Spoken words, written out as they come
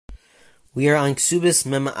We are on Kesubos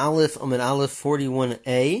Mem Aleph Amud Aleph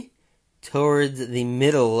 41a, towards the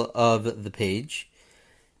middle of the page.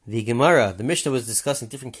 The Gemara, the Mishnah, was discussing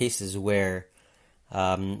different cases where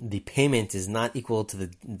the payment is not equal to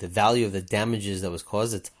the value of the damages that was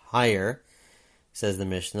caused. It's higher, says the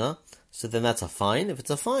Mishnah. So then that's a fine. If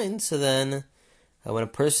it's a fine, so then when a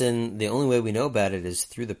person, the only way we know about it is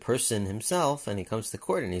through the person himself, and he comes to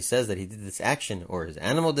court and he says that he did this action, or his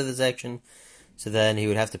animal did this action, so then he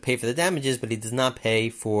would have to pay for the damages, but he does not pay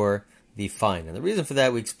for the fine. And the reason for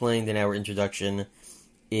that we explained in our introduction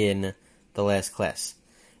in the last class.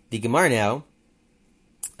 The Gemara now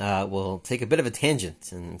will take a bit of a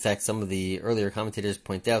tangent. And in fact, some of the earlier commentators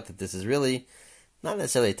point out that this is really not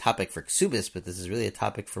necessarily a topic for Kesubos, but this is really a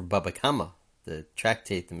topic for Baba Kama, the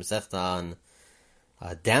tractate, the Masechta on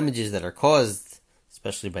damages that are caused,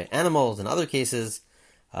 especially by animals and other cases.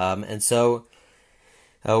 And so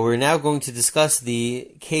we're now going to discuss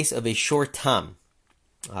the case of a short tam,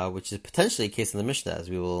 which is potentially a case in the Mishnah, as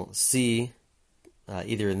we will see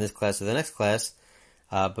either in this class or the next class.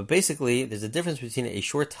 But basically, there's a difference between a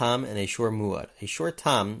short tam and a short muad. A short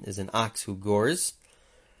tam is an ox who gores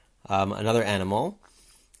another animal,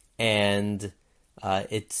 and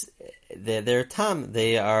they're tam.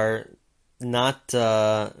 They are not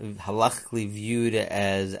halachically viewed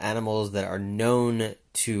as animals that are known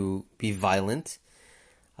to be violent.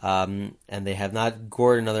 And they have not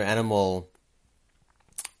gored another animal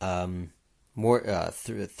three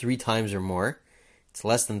times or more. It's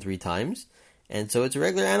less than 3 times, and so it's a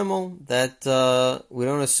regular animal that we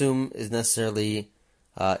don't assume is necessarily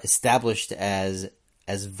established as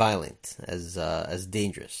violent, as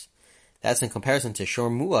dangerous. That's in comparison to shor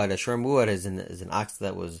muad. A shor muad is an ox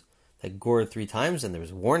that gored 3 times, and there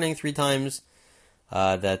was warning 3 times.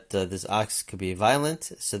 That this ox could be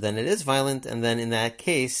violent, so then it is violent, and then in that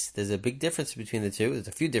case, there's a big difference between the two. There's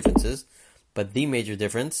a few differences, but the major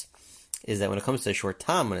difference is that when it comes to a short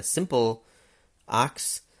tam, when a simple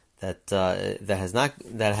ox that has not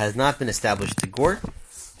been established to gore,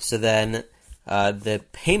 so then the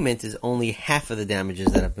payment is only half of the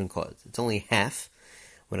damages that have been caused. It's only half.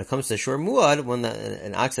 When it comes to shor muad, when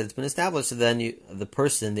an ox that's been established, so then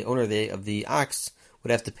the owner of the ox,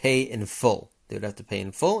 would have to pay in full. They would have to pay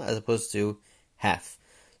in full as opposed to half.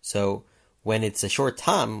 So when it's a short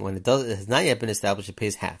tam, when it has not yet been established, it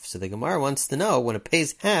pays half. So the Gemara wants to know, when it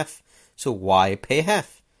pays half, so why pay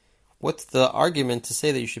half? What's the argument to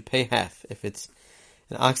say that you should pay half if it's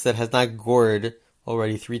an ox that has not gored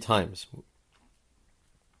already 3 times?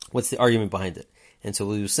 What's the argument behind it? And so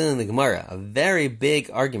we will see in the Gemara a very big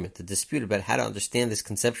argument, a dispute about how to understand this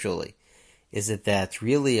conceptually. Is it that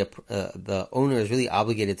really the owner is really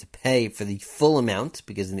obligated to pay for the full amount,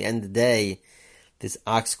 because in the end of the day, this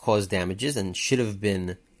ox caused damages and should have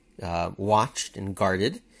been watched and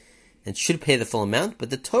guarded, and should pay the full amount, but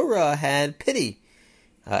the Torah had pity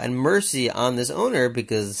and mercy on this owner,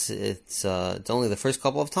 because it's only the first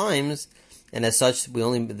couple of times, and as such,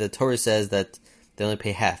 the Torah says that they only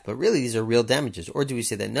pay half. But really, these are real damages. Or do we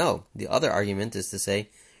say that no? The other argument is to say,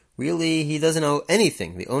 really, he doesn't owe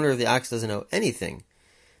anything. The owner of the ox doesn't owe anything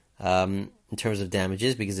in terms of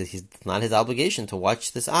damages, because it's not his obligation to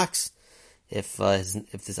watch this ox. If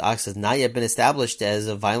this ox has not yet been established as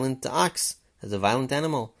a violent ox, as a violent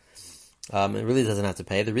animal, it really doesn't have to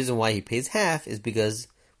pay. The reason why he pays half is because,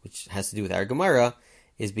 which has to do with our Gemara,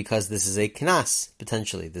 is because this is a knas,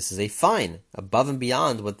 potentially. This is a fine, above and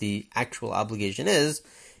beyond what the actual obligation is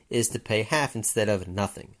to pay half instead of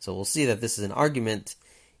nothing. So we'll see that this is an argument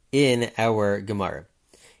in our Gemara.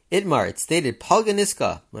 Itmar, it stated,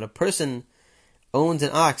 Palganiska, when a person owns an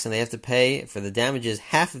ox and they have to pay for the damages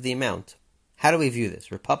half of the amount. How do we view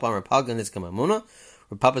this? Rav Papa Amar Palganiska Mamuna.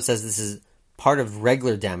 Rav Papa says this is part of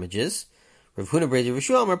regular damages. Rav Huna Bredi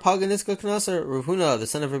Rishua Amar Palganiska Knasa. Rav Huna, the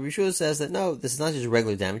son of Rav Yeshua, says that no, this is not just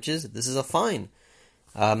regular damages, this is a fine.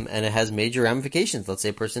 And it has major ramifications. Let's say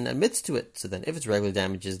a person admits to it. So then if it's regular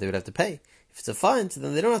damages, they would have to pay. If it's a fine, so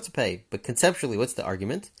then they don't have to pay. But conceptually, what's the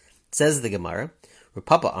argument? Says the Gemara, Rav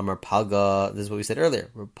Papa Amar Palga, this is what we said earlier.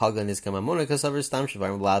 Rav Palga Nizka Mamona Kasavar Stam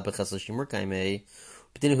Shavarim Vlad Bechasel Shimur Kaimei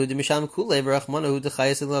B'dinahu Demisham Kule V'Rachmanahu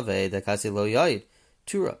Dechayas Elavei Dekasi Lo Yayid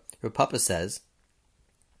Tura. Rav Papa says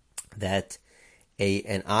that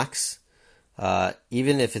an ox,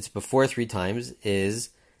 even if it's before 3 times,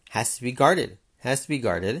 has to be guarded.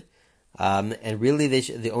 And really,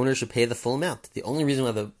 the owner should pay the full amount. The only reason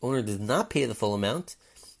why the owner does not pay the full amount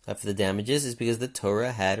for the damages is because the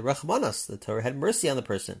Torah had rachmanos. The Torah had mercy on the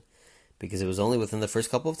person, because it was only within the first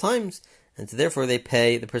couple of times, and so therefore the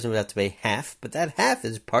person would have to pay half. But that half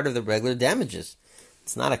is part of the regular damages.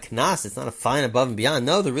 It's not a knas. It's not a fine above and beyond.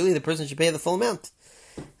 No, the person should pay the full amount.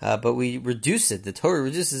 but we reduce it. The Torah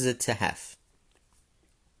reduces it to half.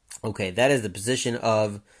 Okay, that is the position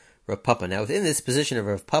of Rav Papa. Now, within this position of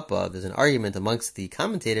Rav Papa, there's an argument amongst the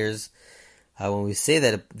commentators when we say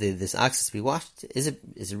that this ox has to be washed. Is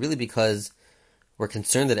it really because we're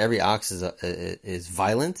concerned that every ox is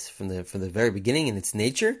violent from the very beginning in its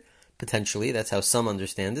nature? Potentially, that's how some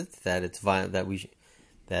understand it, that it's violent,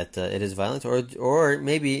 that it is violent, or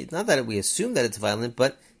maybe not that we assume that it's violent,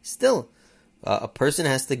 but still, a person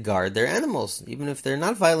has to guard their animals, even if they're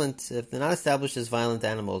not violent. If they're not established as violent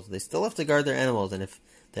animals, they still have to guard their animals. And if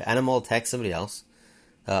the animal attacks somebody else's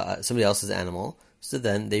animal, so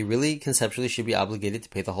then they really conceptually should be obligated to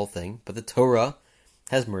pay the whole thing. But the Torah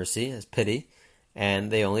has mercy, has pity,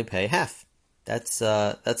 and they only pay half. That's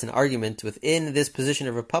an argument within this position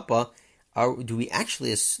of Rav Papa. Do we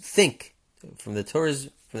actually think from the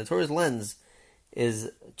Torah's lens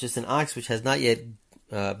is just an ox which has not yet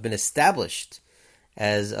been established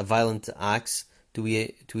as a violent ox? Do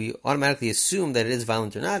we automatically assume that it is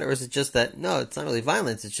violent or not, or is it just that no, it's not really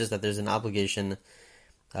violence? It's just that there's an obligation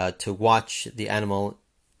to watch the animal,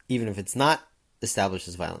 even if it's not established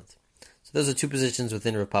as violent. So those are two positions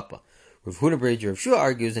within Rav Papa. Rav Huna Bar Rav Shua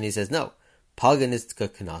argues, and he says no, Palganistka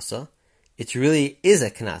Kanasa. It really is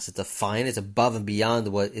a kanas. It's a fine. It's above and beyond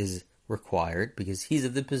what is required because he's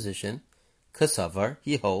of the position, Kasavar,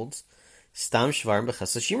 he holds, Stam Shvar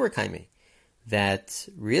B'Chasashimur Kaimi, that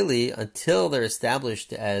really until they're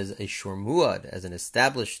established as a shormuad, as an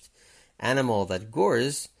established animal that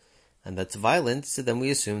gores and that's violent, so then we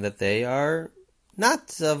assume that they are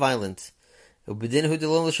not violent. And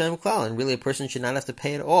really a person should not have to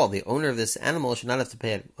pay at all. The owner of this animal should not have to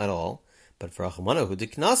pay it at all. But for Achamana who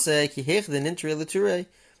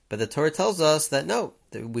but the Torah tells us that no,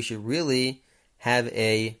 that we should really have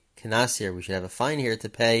a kanas here. We should have a fine here to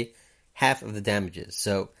pay half of the damages.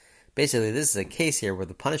 So basically, this is a case here where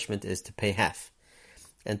the punishment is to pay half.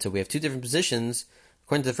 And so we have two different positions.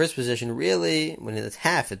 According to the first position, really, when it's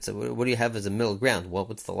half, it's what do you have as a middle ground? Well,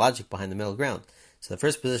 what's the logic behind the middle ground? So the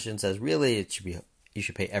first position says really you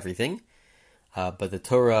should pay everything, but the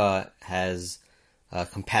Torah has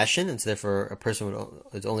compassion, and so therefore a person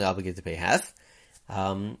is only obligated to pay half.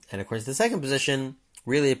 And according to the second position,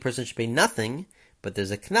 really a person should pay nothing, but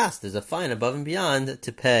there's a knas, there's a fine above and beyond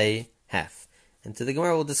to pay half. And so the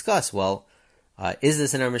Gemara will discuss, well, is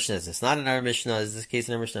this in our Mishnah? Is this not in our Mishnah? Is this case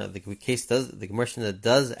in our Mishnah?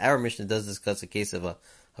 Our Mishnah does discuss a case of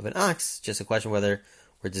an ox, just a question whether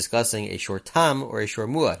we're discussing a shor tam or a shor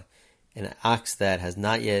muad, an ox that has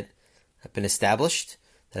not yet been established,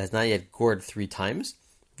 that has not yet gored 3 times,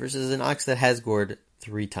 versus an ox that has gored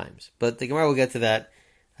 3 times. But the Gemara will get to that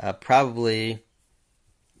probably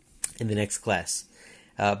in the next class.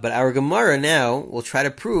 But our Gemara now will try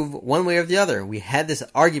to prove one way or the other. We had this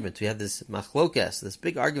argument, we had this machlokas, this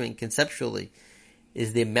big argument conceptually.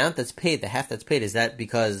 Is the amount that's paid, the half that's paid, is that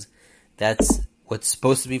because that's what's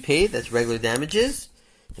supposed to be paid, that's regular damages?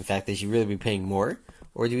 In fact, they should really be paying more.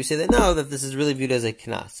 Or do we say that no, that this is really viewed as a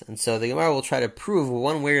knas? And so the Gemara will try to prove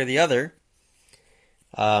one way or the other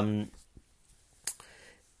to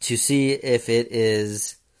see if it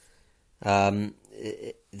is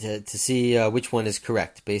to see which one is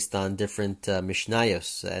correct based on different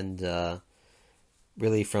mishnayos and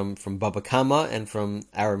really from Baba Kama and from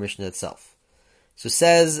our Mishnah itself. So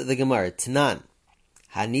says the Gemara, Tanan,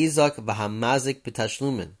 Hanizak v'hamazik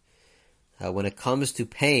b'tashlumin. When it comes to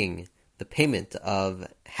paying the payment of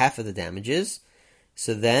half of the damages,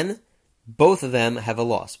 so then both of them have a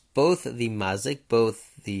loss. Both the mazik,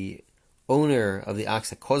 both the owner of the ox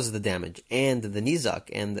that causes the damage, and the nizak,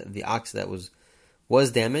 and the ox that was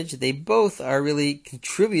damaged, they both are really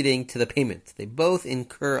contributing to the payment. They both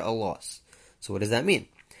incur a loss. So what does that mean?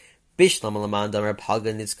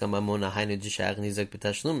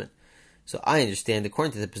 So I understand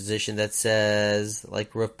according to the position that says,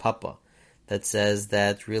 like Rav Papa, that says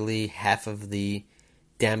that really half of the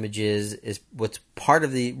damages is what's part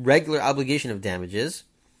of the regular obligation of damages,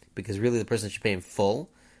 because really the person should pay in full,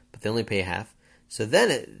 but they only pay half. So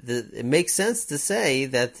then it makes sense to say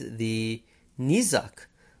that the nizak,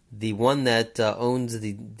 the one that owns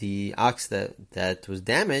the ox that was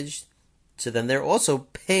damaged, so then they're also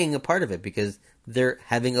paying a part of it because they're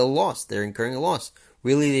having a loss, they're incurring a loss.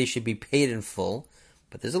 Really they should be paid in full,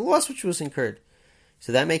 but there's a loss which was incurred.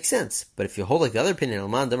 So that makes sense. But if you hold like the other opinion,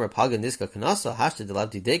 according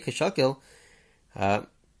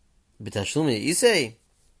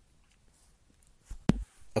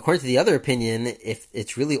to the other opinion, if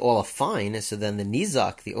it's really all a fine, so then the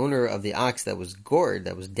nizak, the owner of the ox that was gored,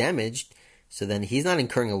 that was damaged, so then he's not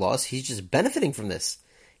incurring a loss, he's just benefiting from this.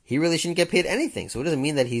 he really shouldn't get paid anything. So it doesn't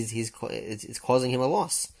mean that it's causing him a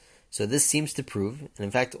loss. So this seems to prove, and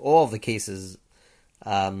in fact, all of the cases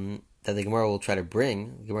that the Gemara will try to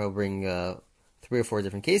bring, the Gemara will bring 3 or 4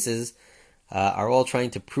 different cases, are all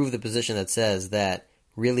trying to prove the position that says that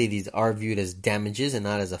really these are viewed as damages and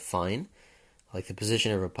not as a fine, like the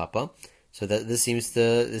position of Rav Papa. So that this seems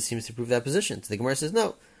to prove that position. So the Gemara says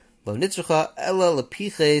no. Lo nitzrucha ela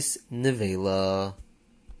lepiches nevela.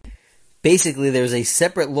 Basically, there's a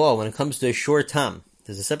separate law when it comes to a shor tam.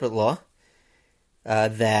 There's a separate law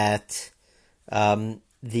that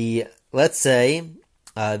let's say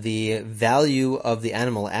the value of the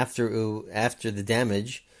animal after the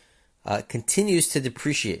damage continues to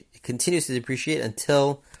depreciate. It continues to depreciate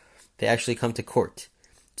until they actually come to court.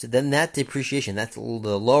 So then that depreciation, that's the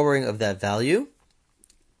lowering of that value,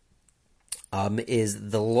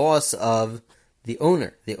 is the loss of the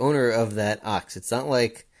owner of that ox. It's not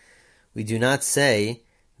like we do not say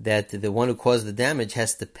that the one who caused the damage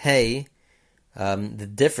has to pay the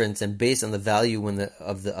difference, and based on the value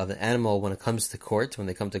of the animal when it comes to court, when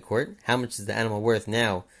they come to court, how much is the animal worth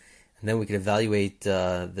now, and then we can evaluate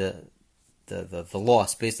the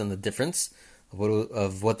loss based on the difference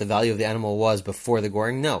of what the value of the animal was before the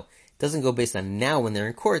goring. No, it doesn't go based on now when they're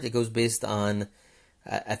in court. It goes based on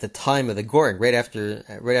at the time of the goring, right after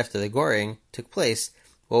the goring took place.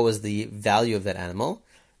 What was the value of that animal,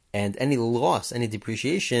 and any loss, any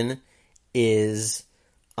depreciation, is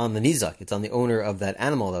on the nizak. It's on the owner of that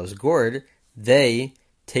animal that was gored. They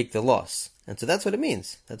take the loss, and so that's what it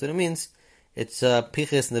means. That's what it means. It's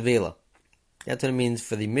piches nevela. That's what it means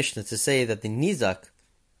for the Mishnah to say that the nizak,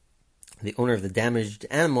 the owner of the damaged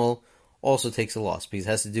animal, also takes a loss, because it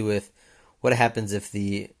has to do with what happens if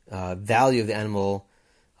the value of the animal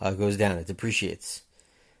goes down, it depreciates.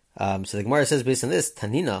 So the Gemara says based on this,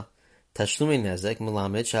 Tanina, Tashlumei Nezek,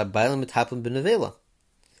 Melamed, Shabayla Metaplim B'Nevela,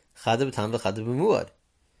 Chada B'Tam V'Chada B'Muad.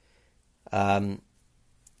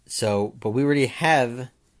 But we already have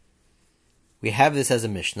this as a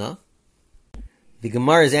Mishnah. The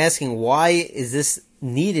Gemara is asking, why is this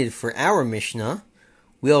needed for our Mishnah?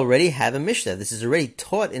 We already have a Mishnah. This is already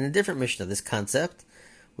taught in a different Mishnah, this concept,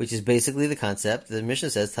 which is basically the concept. The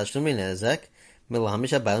Mishnah says, Tashlumei Nezek,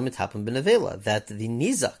 Melamish Abayla Metaplim B'Nevela, that the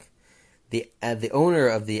Nizak, the owner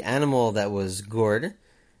of the animal that was gored,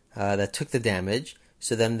 that took the damage,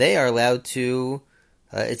 so then they are allowed to,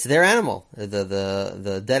 it's their animal.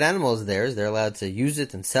 The dead animal is theirs. They're allowed to use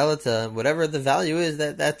it and sell it, whatever the value is,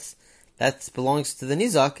 that belongs to the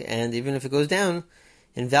Nizak, and even if it goes down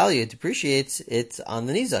in value, it depreciates, it's on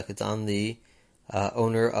the Nizak, it's on the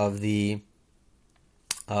owner of the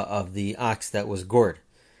ox that was gored.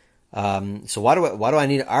 So why do I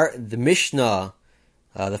need the Mishnah,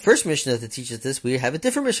 the first Mishnah that teaches this? We have a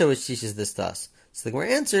different Mishnah which teaches this to us. So the Gemara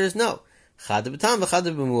answer is no. Chada b'tam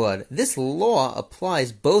v'chada b'muad. This law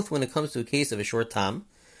applies both when it comes to a case of a shor tam,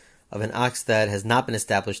 of an ox that has not been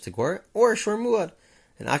established to gore, or a shor muad,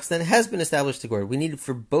 an ox that has been established to gore. We need it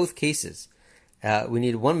for both cases. We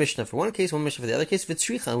need one Mishnah for one case, one Mishnah for the other case.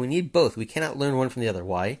 V'tzricha, we need both. We cannot learn one from the other.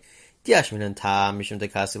 Why? Diashminan tam mishum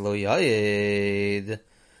dekasi lo yayid.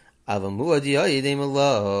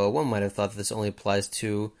 One might have thought that this only applies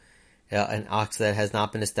to an ox that has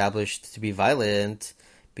not been established to be violent,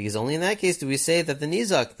 because only in that case do we say that the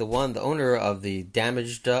nizak, the owner of the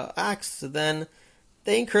damaged ox, then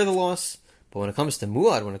they incur the loss. But when it comes to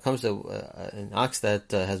muad, when it comes to an ox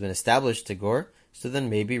that has been established to gore, so then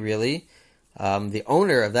maybe really the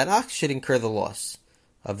owner of that ox should incur the loss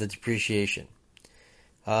of the depreciation.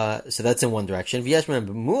 So that's in one direction.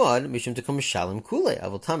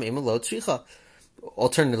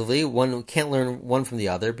 Alternatively, one can't learn one from the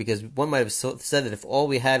other, because one might have said that if all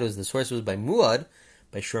we had was the source was by muad,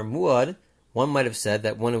 by shor muad, one might have said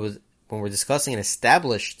that when we're discussing an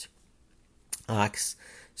established ox,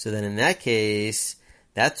 so then in that case,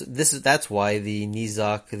 that's why the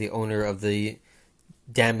nizak, the owner of the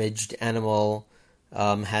damaged animal,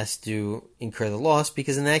 has to incur the loss,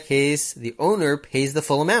 because in that case, the owner pays the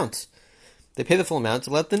full amount. They pay the full amount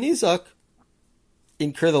to let the nizak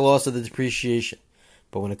incur the loss of the depreciation.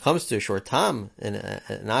 But when it comes to a shor tam,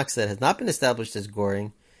 an ox that has not been established as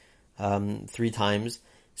goring 3 times,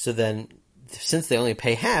 so then, since they only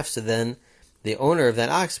pay half, so then the owner of that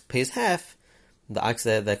ox pays half, the ox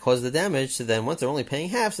that caused the damage, so then once they're only paying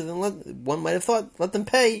half, so then one might have thought, let them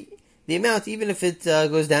pay the amount, even if it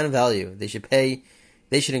goes down in value. They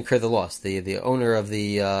should incur the loss, the owner of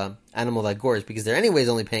the animal that gores, because they're anyways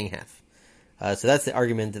only paying half. So that's the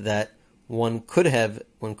argument that one could have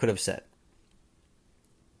said.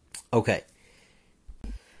 Okay.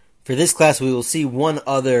 For this class, we will see one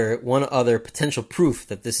other potential proof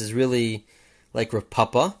that this is really like Rav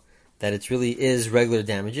Papa, that it really is regular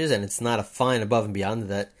damages and it's not a fine above and beyond,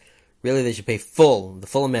 that really they should pay the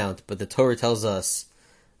full amount, but the Torah tells us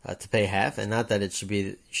to pay half, and not that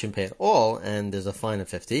you shouldn't pay at all, and there's a fine of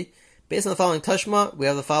 50. Based on the following Tashma, we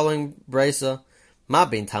have the following Brisa. Ma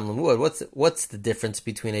bein tam l'muad. What's the difference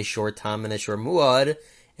between a short tam and a short muad?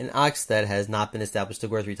 An ox that has not been established to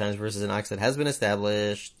gore 3 times versus an ox that has been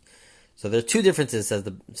established. So there are two differences, says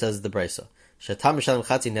the Brisa. Shatam mishalim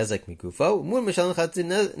chatzi nezek mikufo, muad mishalim chatzi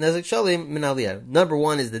nezek shalim min aliyah. Number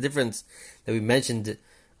one is the difference that we mentioned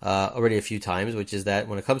already a few times, which is that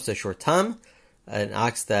when it comes to a short tam, an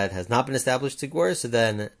ox that has not been established to gore, so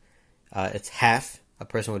then it's half. A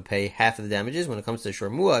person would pay half of the damages. When it comes to a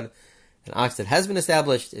short muad, an ox that has been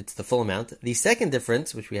established, it's the full amount. The second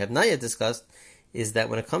difference, which we have not yet discussed, is that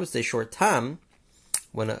when it comes to a short tam,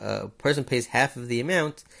 when a person pays half of the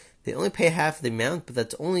amount, they only pay half of the amount, but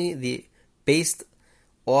that's only based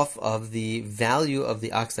off of the value of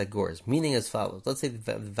the ox that gores. Meaning as follows. Let's say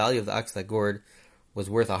the value of the ox that gored was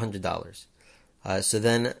worth $100. So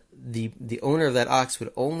then the owner of that ox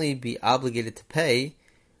would only be obligated to pay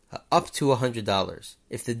up to $100.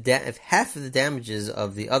 If half of the damages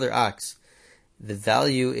of the other ox, the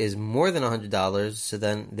value is more than $100, so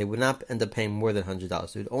then they would not end up paying more than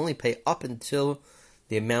 $100. They would only pay up until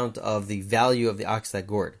the amount of the value of the ox that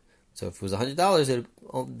gored. So if it was $100,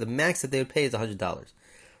 the max that they would pay is $100.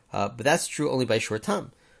 But that's true only by short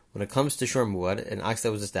tam. When it comes to short muad, an ox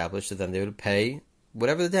that was established, so then they would pay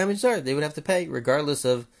whatever the damages are. They would have to pay regardless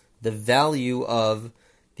of the value of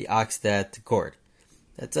the ox that gored.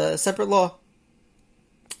 That's a separate law.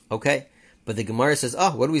 Okay. But the Gemara says,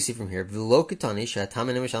 what do we see from here? What did the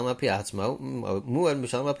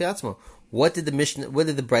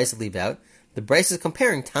Brisa leave out? The Brisa is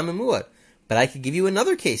comparing tam and muad. But I could give you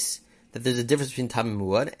another case that there's a difference between tam and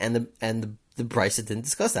muad, and the Brisa didn't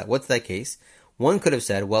discuss that. What's that case? One could have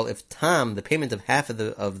said, well, if tam, the payment of half of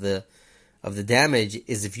the damage,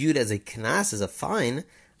 is viewed as a knas, as a fine,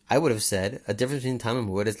 I would have said a difference between tam and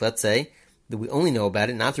muad is, let's say, that we only know about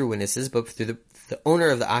it not through witnesses, but through the owner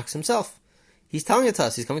of the ox himself. He's telling it to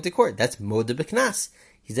us. He's coming to court. That's moda b'knas.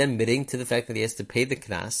 He's admitting to the fact that he has to pay the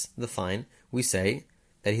knas, the fine. We say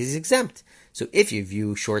that he's exempt. So if you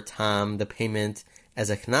view short tam, the payment, as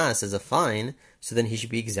a knas, as a fine, so then he should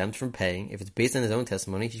be exempt from paying. If it's based on his own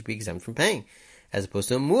testimony, he should be exempt from paying. As opposed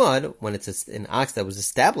to a muad, when it's an ox that was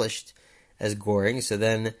established as goring, so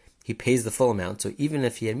then he pays the full amount. So even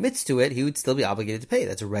if he admits to it, he would still be obligated to pay.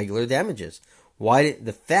 That's regular damages.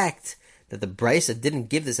 The fact that the Brisa didn't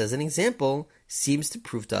give this as an example seems to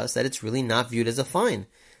prove to us that it's really not viewed as a fine.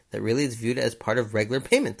 That really it's viewed as part of regular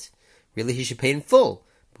payment. Really he should pay in full.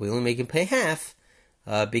 But we only make him pay half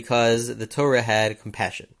because the Torah had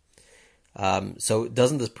compassion. So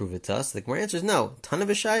doesn't this prove it to us? The Gemara answers no. Ton of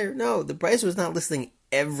a shire? No. The Brisa was not listing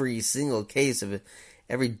every single case of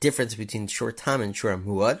every difference between short tam and short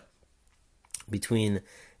muad. Between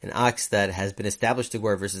an ox that has been established to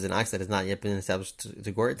gore versus an ox that has not yet been established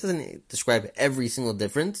to gore. It doesn't describe every single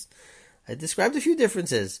difference. It described a few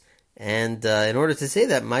differences. And in order to say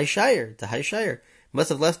that, my shire, the high shire, must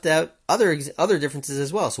have left out other differences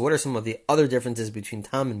as well. So what are some of the other differences between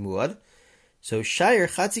tam and muad? So shire,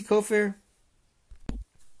 chatzi kofer.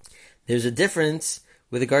 There's a difference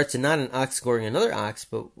with regard to not an ox goring another ox,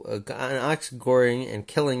 but an ox goring and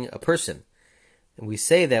killing a person. And we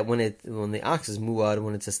say that when the ox is muad,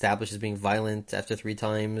 when it's established as being violent after 3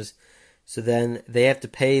 times, so then they have to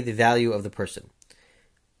pay the value of the person.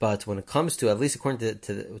 But when it comes to, at least according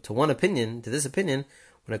to one opinion, to this opinion,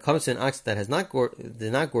 when it comes to an ox that did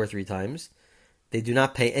not gore 3 times, they do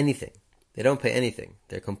not pay anything. They don't pay anything.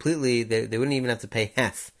 They're completely, they wouldn't even have to pay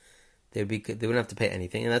half. They wouldn't have to pay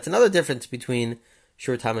anything. And that's another difference between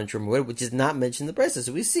short tam and short muad, which is not mentioned in the Brisa.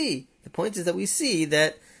 So the point is that we see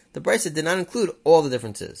that the Brisa did not include all the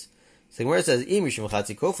differences. So the Gemara says, "Im yishum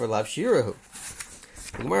chatzi kofer lav shirahu."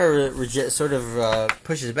 The Gemara sort of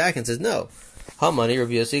pushes back and says, "No, hamani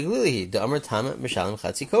Rabbi Yossi Glilihi the Amar Tama Mishalim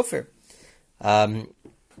chatzi kofer."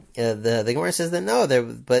 The Gemara says that no,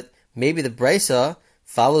 but maybe the Brisa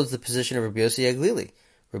follows the position of Rabbi Yossi Aglili.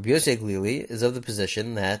 Rabbi Yossi Aglili is of the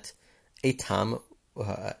position that a tam,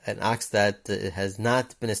 an ox that has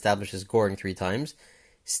not been established as goring 3 times,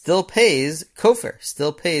 still pays kofer,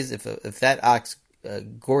 still pays if that ox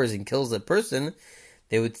gores and kills a person,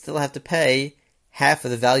 they would still have to pay half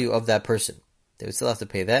of the value of that person. They would still have to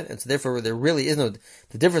pay that, and so therefore there really is the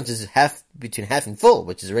difference is between half and full,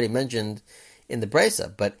 which is already mentioned in the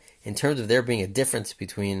Brisa. But in terms of there being a difference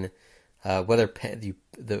between whether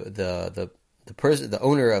the person, the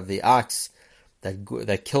owner of the ox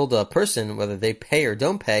that killed a person, whether they pay or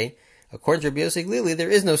don't pay, according to Rabbi Yossi Glili, there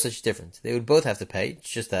is no such difference. They would both have to pay. It's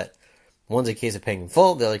just that One's a case of paying in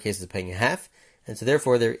full, the other case is paying in half, and so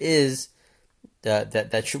therefore there is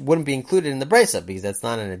wouldn't be included in the brisa because that's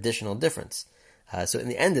not an additional difference. So in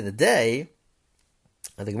the end of the day,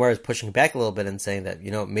 the Gemara is pushing back a little bit and saying that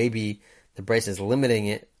maybe the brisa is limiting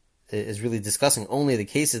it, is really discussing only the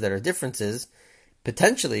cases that are differences.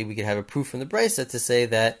 Potentially, we could have a proof from the brisa to say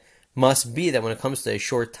that must be that when it comes to a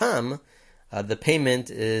short tam, the payment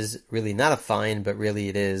is really not a fine, but really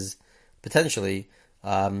it is potentially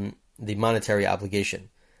the monetary obligation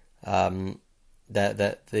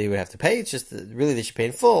that they would have to pay. It's just that really they should pay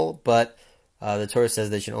in full, but the Torah says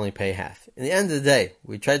they should only pay half. In the end of the day,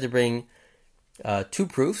 we tried to bring two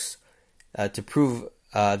proofs to prove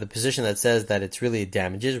the position that says that it's really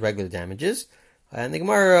damages, regular damages, and the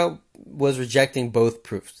Gemara was rejecting both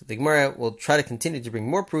proofs. The Gemara will try to continue to bring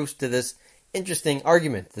more proofs to this interesting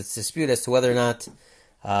argument, this dispute as to whether or not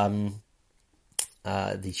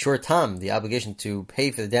the short tam, the obligation to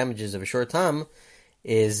pay for the damages of a short tam,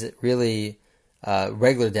 is really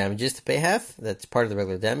regular damages to pay half. That's part of the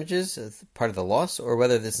regular damages, part of the loss, or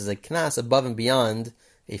whether this is a knas above and beyond,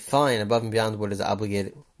 a fine above and beyond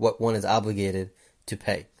what one is obligated to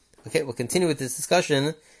pay. Okay, we'll continue with this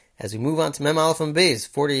discussion as we move on to Mem Aleph and Beis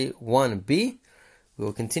 41b. We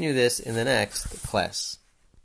will continue this in the next class.